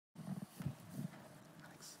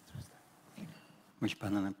Which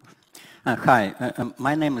button? Hi,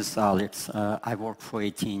 my name is Alex. I work for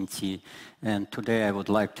AT&T, and today I would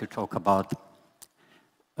like to talk about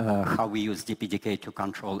how we use DPDK to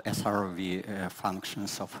control SR-IOV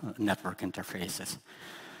functions of network interfaces.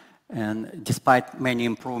 And despite many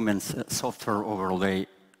improvements, software overlay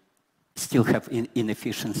still have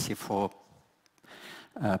inefficiency for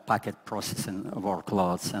packet processing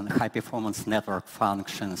workloads, and high-performance network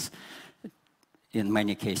functions in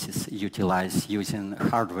many cases utilize using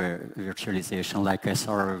hardware virtualization like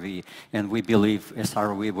SR-IOV, and we believe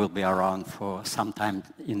SR-IOV will be around for some time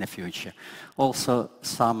in the future. Also,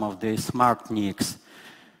 some of the smart NICs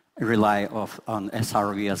rely on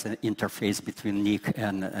SR-IOV as an interface between NIC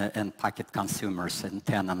and packet consumers and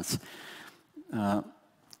tenants.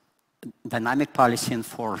 Dynamic policy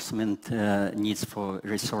enforcement needs for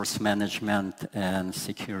resource management and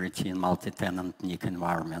security in multi-tenant NIC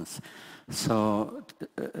environments. So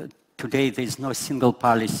today there's no single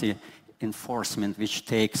policy enforcement which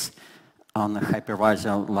takes on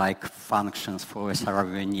hypervisor-like functions for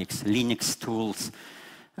SR-IOV NICs. Linux tools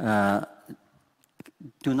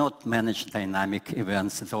do not manage dynamic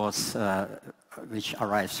events, those which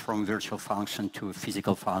arise from virtual function to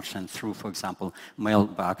physical function through, for example,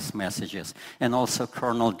 mailbox messages. And also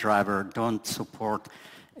kernel driver don't support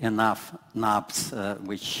enough knobs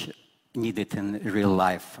which needed in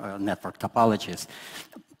real-life network topologies.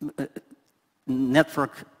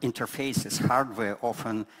 Network interfaces, hardware,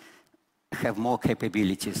 often have more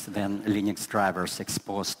capabilities than Linux drivers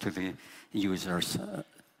exposed to the users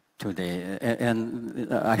today.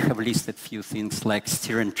 And I have listed few things like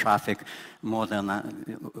steering traffic more than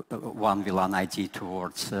one VLAN ID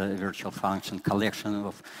towards virtual function, collection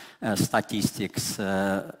of statistics,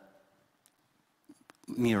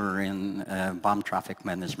 mirroring, BOM traffic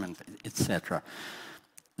management, etc.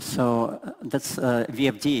 So that's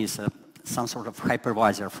VFD is some sort of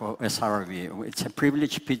hypervisor for SR-IOV. It's a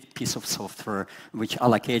privileged piece of software which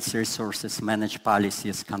allocates resources, manages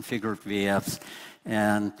policies, configures VFs,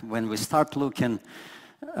 and when we started looking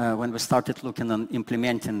on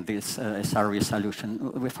implementing this SR-IOV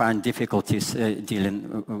solution, we found difficulties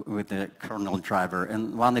dealing with the kernel driver.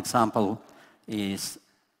 And one example is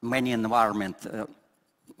many environments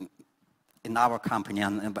in our company,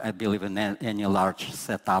 and I believe in any large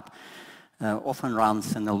setup, often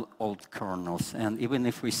runs in old kernels. And even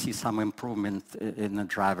if we see some improvement in the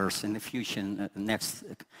drivers in the future, next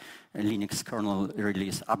Linux kernel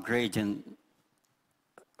release, upgrading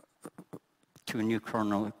to a new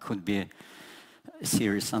kernel could be a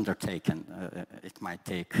serious undertaking. It might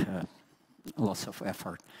take lots of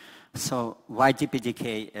effort. So why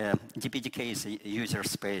DPDK? DPDK is a user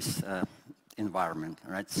space environment,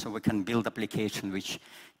 right? So we can build application which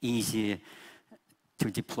easy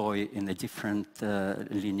to deploy in the different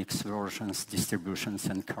Linux versions, distributions,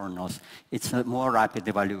 and kernels. It's a more rapid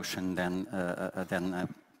evolution than a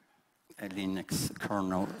Linux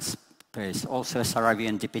kernel space. Also, SR-IOV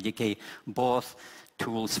and DPDK, both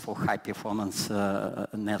tools for high-performance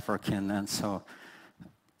networking, and so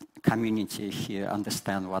community here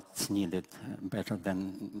understand what's needed better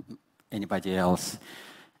than anybody else.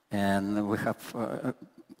 And we have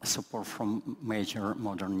support from major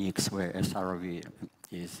modern NICs where SR-IOV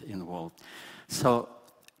is involved. So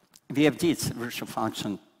VFD, it's a virtual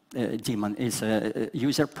function daemon, is a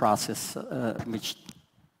user process which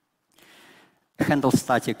handles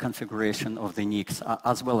static configuration of the NICs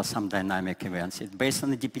as well as some dynamic events. It's based on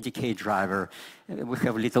the DPDK driver. We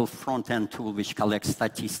have a little front-end tool which collects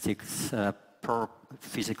statistics per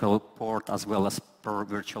physical port as well as per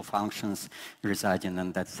virtual functions residing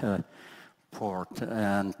in that port.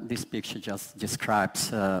 And this picture just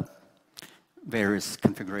describes various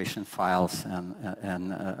configuration files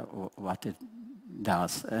and what it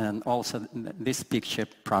does. And also this picture,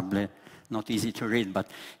 probably not easy to read, but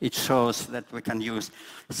it shows that we can use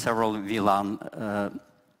several VLAN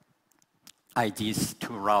IDs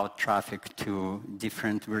to route traffic to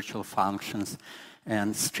different virtual functions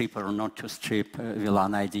and strip or not to strip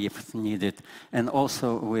VLAN ID if needed. And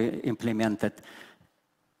also we implemented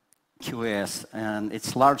QoS, and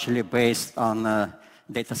it's largely based on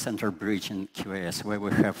data center bridge in QoS, where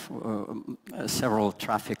we have several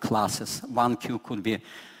traffic classes. One queue could be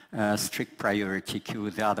strict priority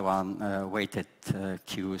queue, the other one weighted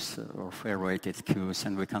queues or fair weighted queues,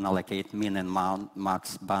 and we can allocate min and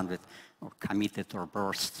max bandwidth or committed or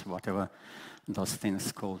bursts, whatever those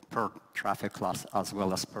things called, per traffic class as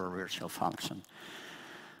well as per virtual function.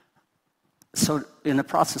 So in the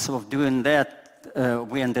process of doing that,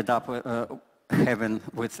 we ended up having,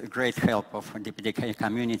 with great help of the DPDK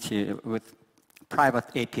community, with private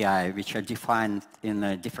API which are defined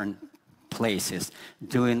in different places,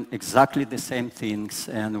 doing exactly the same things,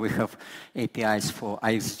 and we have APIs for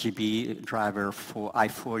IXGB driver, for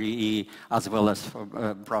I40E, as well as for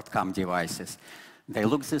Broadcom devices. They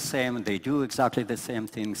look the same, they do exactly the same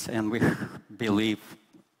things, and we believe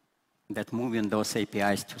that moving those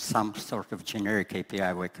APIs to some sort of generic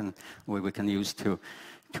API we can use to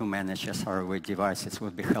manage SR-IOV devices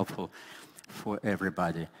would be helpful for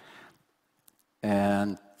everybody.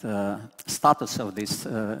 And status of this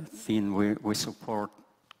thing, we support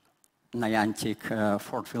Niantic,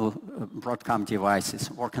 Fortville, Broadcom devices,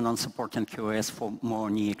 working on supporting QoS for more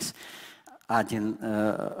NICs, adding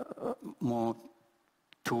more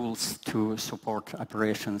tools to support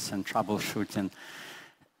operations and troubleshooting.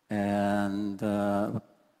 And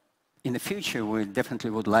in the future, we definitely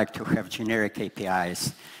would like to have generic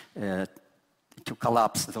APIs to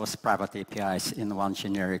collapse those private APIs in one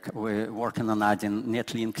generic. We're working on adding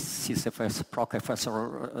NetLink, CSFS, ProcFS,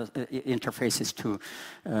 or interfaces to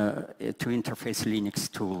interface Linux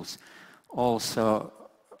tools. Also,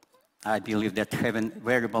 I believe that having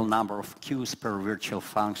variable number of queues per virtual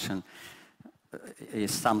function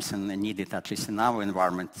is something needed, at least in our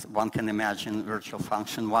environment. One can imagine virtual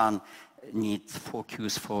function 1 needs 4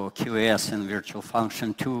 queues for QoS, and virtual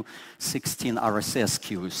function 2, 16 RSS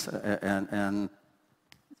queues, and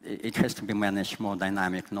it has to be managed more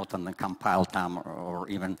dynamic, not on the compile time or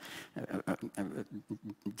even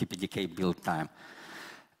DPDK build time.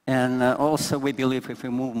 And also we believe if we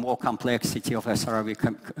move more complexity of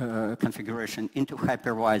SR-IOV configuration into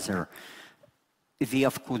hypervisor,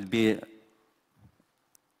 VF could be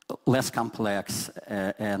less complex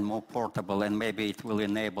and more portable, and maybe it will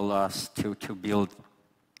enable us to build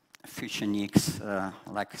future NICs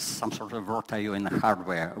like some sort of VirtIO in the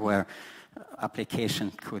hardware, where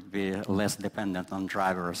application could be less dependent on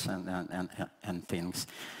drivers and things.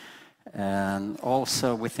 And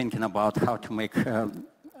also we're thinking about how to make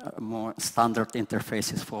more standard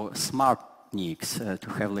interfaces for smart NICs, to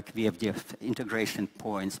have like VFDF integration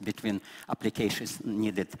points between applications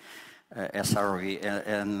needed SR-IOV.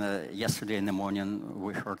 And yesterday in the morning,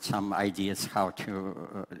 we heard some ideas how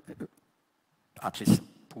to at least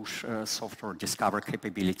push software discover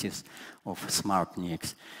capabilities of smart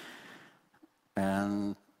NICs.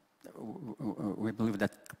 And we believe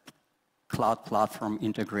that cloud platform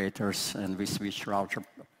integrators and vSwitch router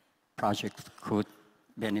project could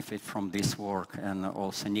benefit from this work, and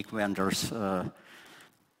also NIC vendors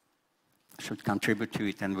should contribute to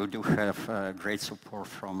it, and we do have great support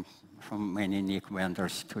from many NIC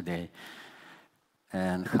vendors today.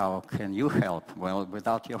 And how can you help? Well,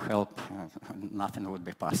 without your help, nothing would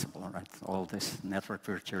be possible, right? All this network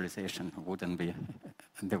virtualization wouldn't be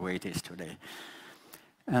the way it is today.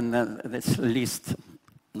 And this list,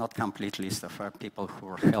 not complete list of people who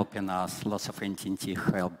are helping us, lots of AT&T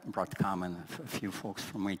help, Broadcom, and a few folks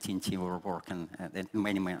from AT&T were working, and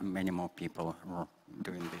many more people were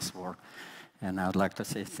doing this work. And I would like to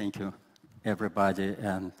say thank you, everybody,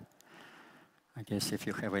 and I guess if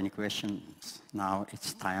you have any questions, now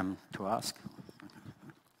it's time to ask.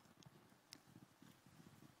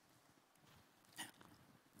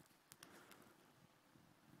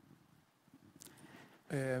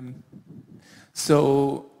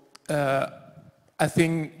 I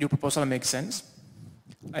think your proposal makes sense.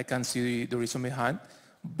 I can see the reason behind.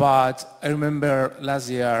 But I remember last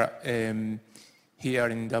year here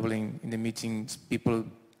in Dublin, in the meetings, people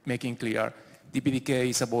making clear DPDK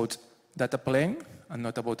is about data plane and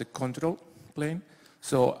not about the control plane.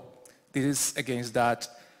 So this is against that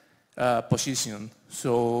position.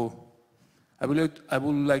 So I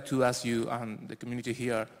would like to ask you and the community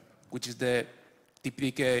here, which is the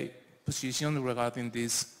DPDK position regarding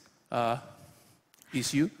this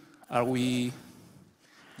issue. Are we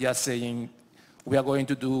just saying we are going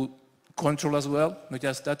to do control as well, not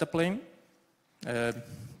just data plane?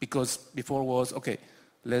 Because before was, okay,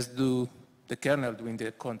 let's do the kernel doing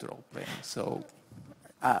the control plane. So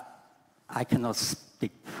I cannot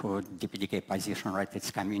speak for DPDK position, right?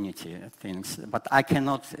 It's community things. But I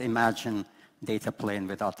cannot imagine data plane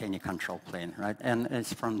without any control plane, right? And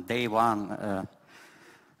it's from day one,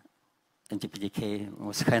 DPDK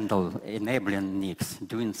was handled enabling NICs,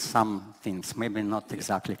 doing some things, maybe not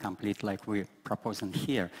exactly complete like we're proposing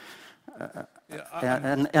here.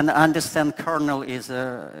 And I understand kernel is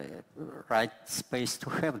a right space to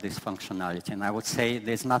have this functionality, and I would say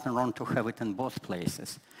there's nothing wrong to have it in both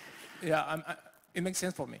places. Yeah, it makes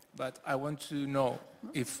sense for me, but I want to know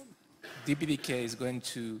if DPDK is going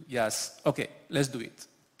to, yes, okay, let's do it,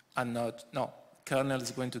 and not, no, kernel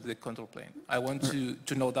is going to the control plane. I want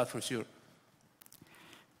to know that for sure.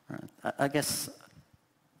 I guess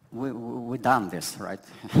we done this, right?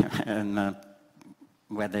 And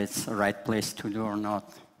whether it's the right place to do or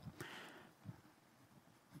not,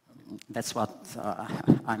 that's what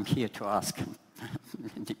I'm here to ask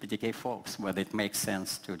DPDK folks, whether it makes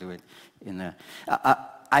sense to do it in a...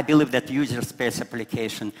 I believe that user space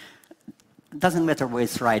application doesn't matter where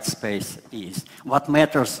its right space is. What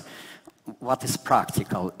matters, what is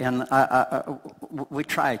practical. And we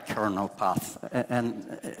tried kernel path.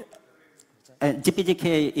 And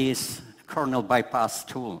DPDK is kernel bypass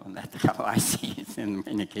tool. That's how I see it in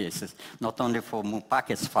many cases. Not only for move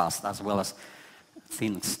packets fast, as well as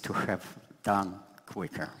things to have done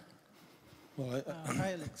quicker. Well,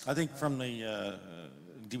 Hi, Alex. I think from the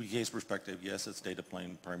DPDK's perspective, yes, it's data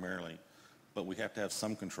plane primarily, but we have to have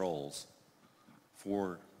some controls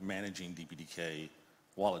for managing DPDK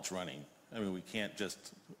while it's running. I mean, we can't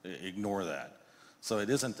just ignore that. So it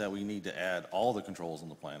isn't that we need to add all the controls on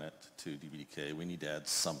the planet to DPDK. We need to add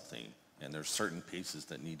something, and there's certain pieces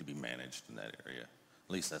that need to be managed in that area. At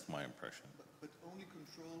least that's my impression. But only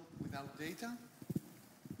control without data?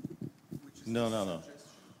 No. No,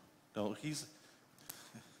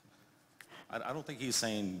 I don't think he's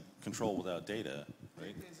saying control without data,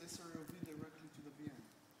 right? Data is SR-IOV directly to the VM.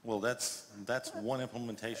 Well, that's one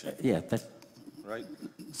implementation. Yeah, that's... Right?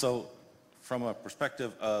 So from a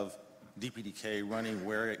perspective of DPDK running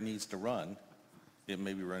where it needs to run, it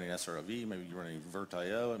may be running SR-IOV, maybe running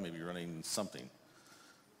VirtIO, it may be running something.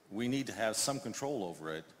 We need to have some control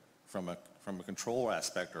over it from a control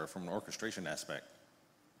aspect or from an orchestration aspect.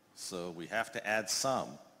 So we have to add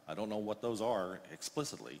some. I don't know what those are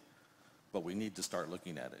explicitly, but we need to start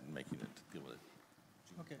looking at it and making it deal with it.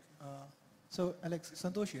 Okay. So Alex,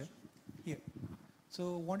 Santosh here.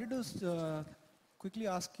 So wanted to quickly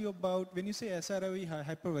ask you about when you say SRIOV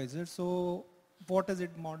hypervisor. So what does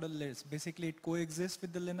it model is? Basically, it coexists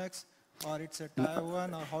with the Linux, or it's a tier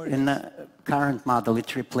 1, or how it In is? the current model,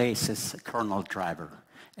 it replaces a kernel driver,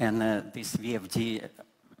 and this VFD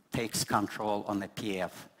takes control on the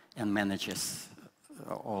PF and manages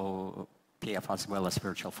all PF as well as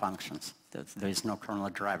virtual functions. There is no kernel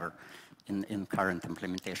driver in current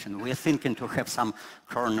implementation. We're thinking to have some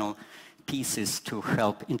kernel pieces to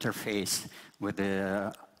help interface with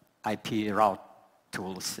the IP route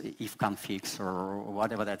tools, if configs or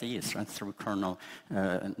whatever that is, right, through kernel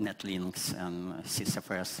netlinks and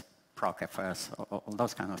sysfs, procfs, all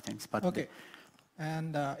those kind of things. But okay.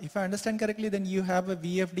 And if I understand correctly, then you have a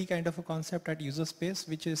VFD kind of a concept at user space,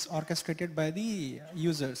 which is orchestrated by the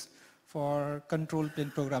users for control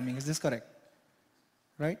plane programming. Is this correct?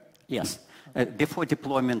 Right? Yes. Before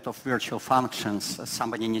deployment of virtual functions,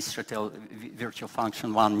 somebody needs to tell virtual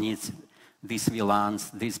function 1 needs these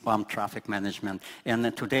VLANs, this bomb traffic management.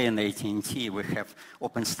 And today in AT&T, we have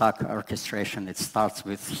OpenStack orchestration. It starts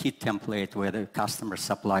with heat template where the customer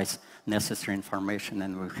supplies necessary information,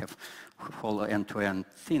 and we have whole end-to-end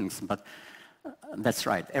things. But that's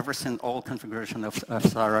right. Everything, all configuration of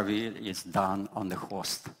SRIOV is done on the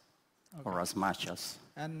host, okay, or as much as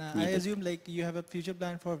And I assume like you have a future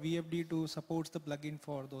plan for VFD to support the plugin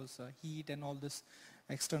for those heat and all this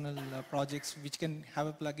external projects which can have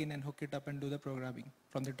a plugin and hook it up and do the programming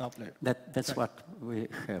from the top layer. That's right, what we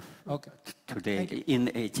have today in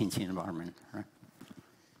the AT&T environment. Right?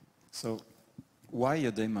 So why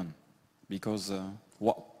a daemon? Because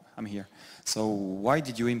I'm here. So why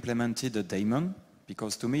did you implement a daemon?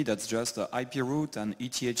 Because to me that's just an IP route and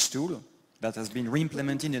ETH tool that has been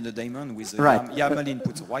re-implemented in the daemon with YAML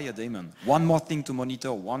inputs. Why a daemon? One more thing to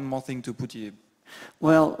monitor, one more thing to put here.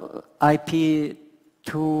 Well, IP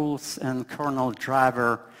tools and kernel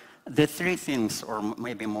driver, the three things or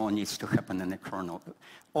maybe more needs to happen in the kernel.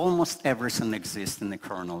 Almost everything exists in the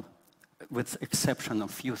kernel, with exception of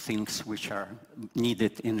few things which are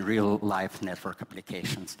needed in real-life network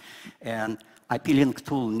applications. And IP-Link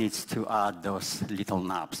tool needs to add those little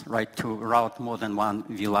knobs, right, to route more than one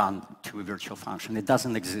VLAN to a virtual function. It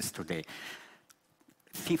doesn't exist today.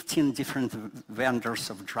 15 different vendors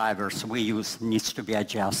of drivers we use needs to be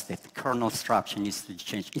adjusted. Kernel structure needs to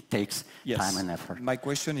change. It takes time and effort. My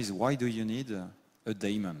question is, why do you need a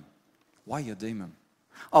daemon? Why a daemon?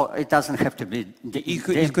 Oh, it doesn't have to be...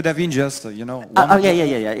 It could have been just, you know...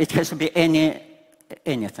 yeah. It has to be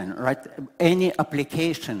anything, right? Any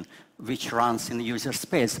application which runs in user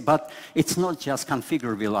space. But it's not just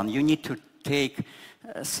configure VLAN. You need to take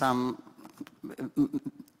some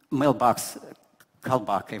mailbox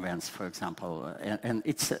callback events, for example, and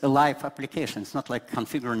it's a live application. It's not like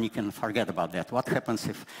configure and you can forget about that. What happens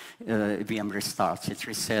if VM restarts? It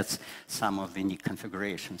resets some of the NIC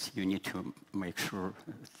configurations. You need to make sure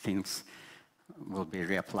things will be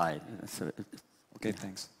reapplied. So, okay,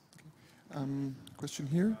 thanks. Question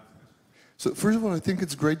here. So first of all, I think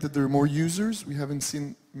it's great that there are more users. We haven't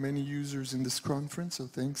seen many users in this conference, so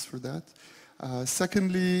thanks for that.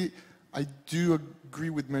 Secondly, I do agree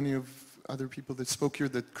with many of other people that spoke here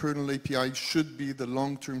that kernel API should be the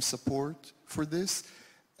long-term support for this.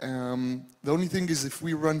 The only thing is if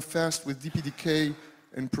we run fast with DPDK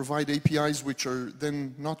and provide APIs which are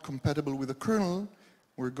then not compatible with the kernel,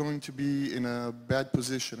 we're going to be in a bad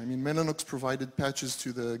position. I mean, Mellanox provided patches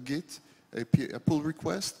to the Git, a pull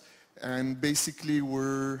request, and basically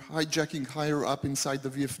we're hijacking higher up inside the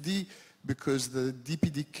VFD because the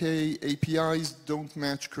DPDK APIs don't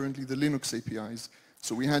match currently the Linux APIs.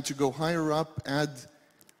 So we had to go higher up, add,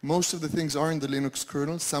 most of the things are in the Linux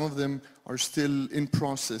kernel, some of them are still in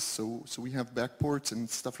process, so we have backports and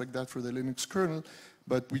stuff like that for the Linux kernel,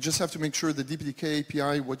 but we just have to make sure the DPDK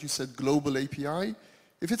API, what you said, global API,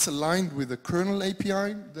 if it's aligned with the kernel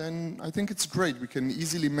API, then I think it's great. We can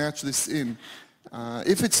easily match this in.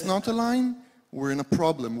 If it's not aligned, we're in a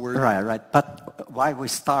problem. Right. But why we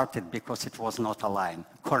started? Because it was not aligned.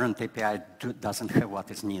 Current API doesn't have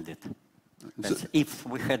what is needed. If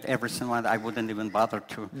we had everything, I wouldn't even bother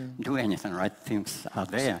to do anything, right? Things are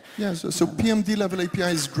there. Yeah, so PMD level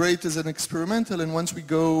API is great as an experimental, and once we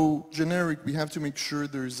go generic, we have to make sure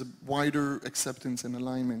there's a wider acceptance and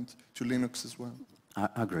alignment to Linux as well. I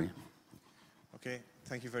agree. Okay,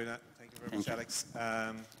 thank you very much. Thank you very much, Alex.